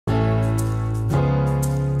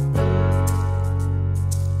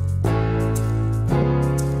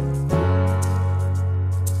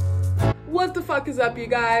fuck is up, you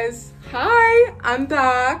guys? Hi, I'm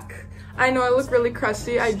back. I know I look really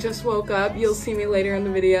crusty. I just woke up. You'll see me later in the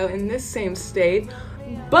video in this same state.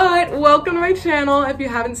 But welcome to my channel. If you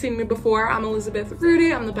haven't seen me before, I'm Elizabeth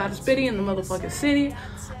Rudy. I'm the baddest biddie in the motherfucking city.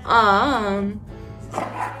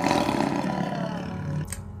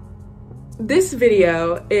 This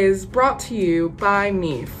video is brought to you by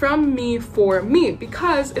me, from me for me,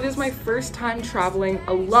 because it is my first time traveling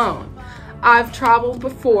alone. I've traveled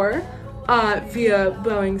before via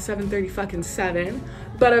Boeing 737,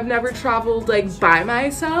 but I've never traveled like by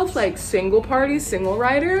myself, like single party, single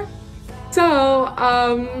rider.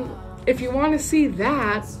 So if you want to see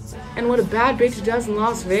that and what a bad bitch does in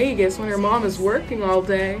Las Vegas when her mom is working all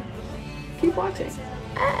day, keep watching.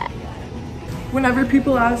 Whenever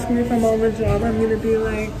people ask me if I'm on the job, I'm gonna be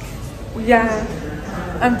like, yeah,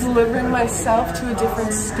 I'm delivering myself to a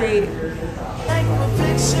different state. Like my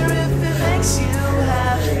picture if it makes you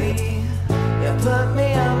happy. You put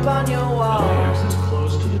me up on your wall.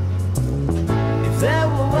 If there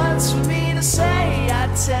were words for me to say,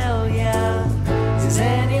 I'd tell ya. Does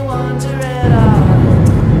anyone wonder at all?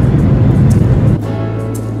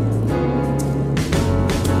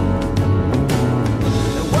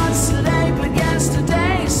 And what's today but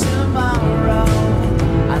yesterday's tomorrow?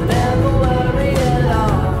 I never worry at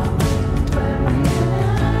all.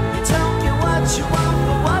 You don't get what you want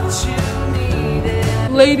but what you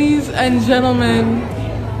needed. Ladies and gentlemen,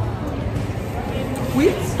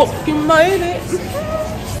 we fucking made it.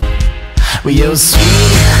 Well, you're sweet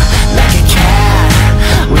like a cat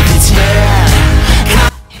with its hair.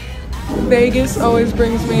 Vegas always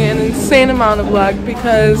brings me an insane amount of luck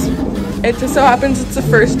because it just so happens it's the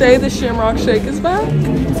first day the Shamrock Shake is back.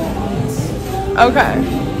 Okay,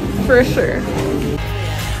 for sure.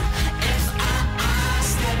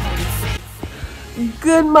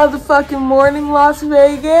 Good motherfucking morning, Las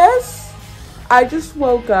Vegas. I just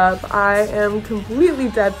woke up. I am completely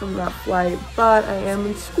dead from that flight, but I am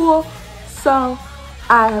in school, so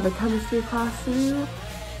I have a chemistry class to do.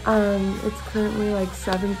 It's currently like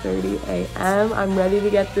 7:30 a.m. I'm ready to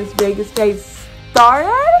get this Vegas day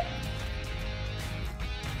started.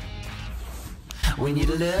 When you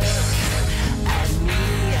look at me.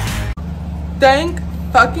 Thank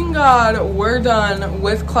fucking God we're done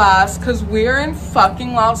with class because we're in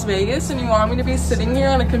fucking Las Vegas and you want me to be sitting here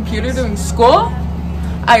on a computer doing school?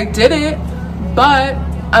 I did it, but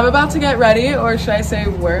I'm about to get ready, or should I say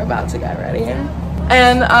we're about to get ready,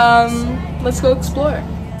 and let's go explore.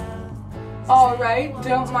 Alright,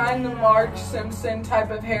 don't mind the Marge Simpson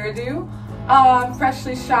type of hairdo.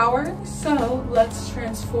 Freshly showered, so let's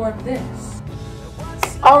transform this.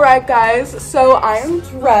 Alright guys, so I am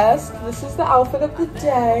dressed. This is the outfit of the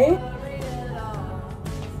day.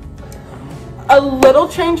 A little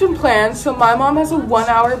change in plans. So my mom has a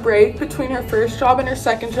 1-hour break between her first job and her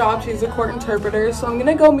second job. She's a court interpreter. So I'm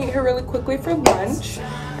gonna go meet her really quickly for lunch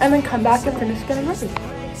and then come back and finish getting ready.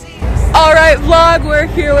 Alright vlog, we're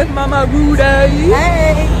here with Mama Rudy.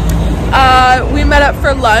 Hey! We met up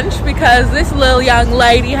for lunch because this little young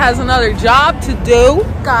lady has another job to do.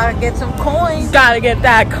 Gotta get some coins. Gotta get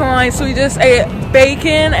that coin. So we just ate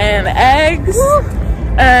bacon and eggs. Woo.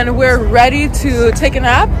 And we're ready to take a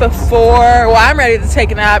nap before, well, I'm ready to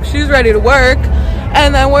take a nap. She's ready to work.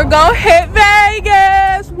 And then we're gonna hit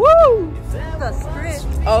Vegas. Woo! The Strip.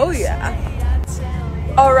 Oh yeah.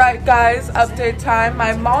 Alright guys, update time.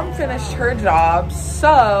 My mom finished her job,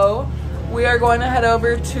 so we are going to head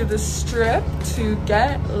over to the Strip to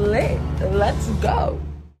get lit. Let's go.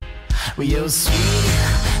 Well, you're sweet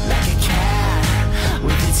like a cat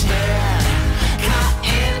with its hair caught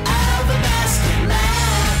in out of a basket land.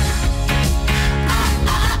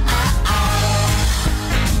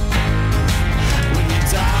 When you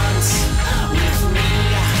dance with me,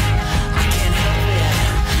 I can't help it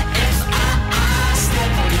if I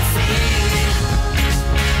step on your feet.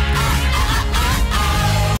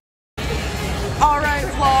 Alright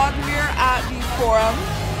vlog, we're at the Forum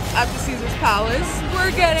at the Caesar's Palace.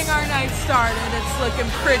 We're getting our night started. It's looking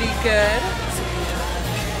pretty good.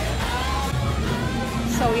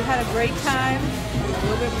 So we had a great time. A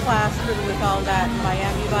little bit plastered with all that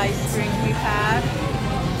Miami Vice drink we've had.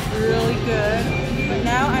 Really good. But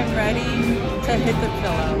now I'm ready to hit the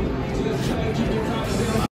pillow.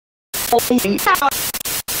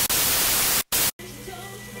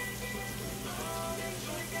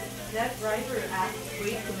 That driver asks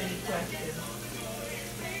way too many questions.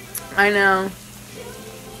 I know.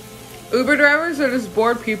 Uber drivers are just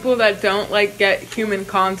bored people that don't like get human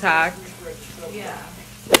contact. Yeah.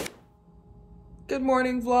 Good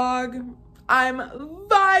morning vlog. I'm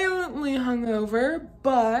violently hungover,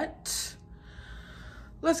 but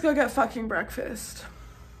let's go get fucking breakfast.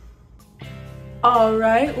 All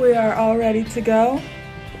right, we are all ready to go.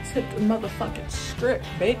 Let's hit the motherfucking strip,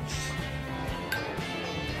 bitch.